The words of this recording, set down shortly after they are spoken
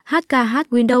HKH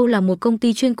Windows là một công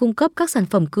ty chuyên cung cấp các sản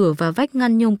phẩm cửa và vách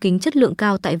ngăn nhôm kính chất lượng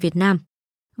cao tại Việt Nam.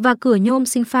 Và cửa nhôm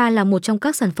Xingfa là một trong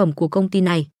các sản phẩm của công ty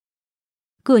này.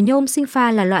 Cửa nhôm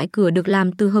Xingfa là loại cửa được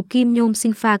làm từ hợp kim nhôm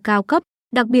Xingfa cao cấp,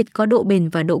 đặc biệt có độ bền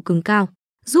và độ cứng cao,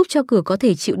 giúp cho cửa có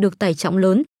thể chịu được tải trọng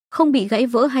lớn, không bị gãy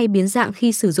vỡ hay biến dạng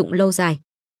khi sử dụng lâu dài.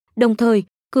 Đồng thời,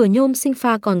 cửa nhôm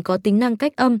Xingfa còn có tính năng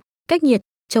cách âm, cách nhiệt,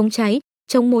 chống cháy,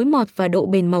 chống mối mọt và độ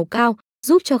bền màu cao,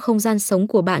 giúp cho không gian sống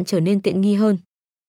của bạn trở nên tiện nghi hơn.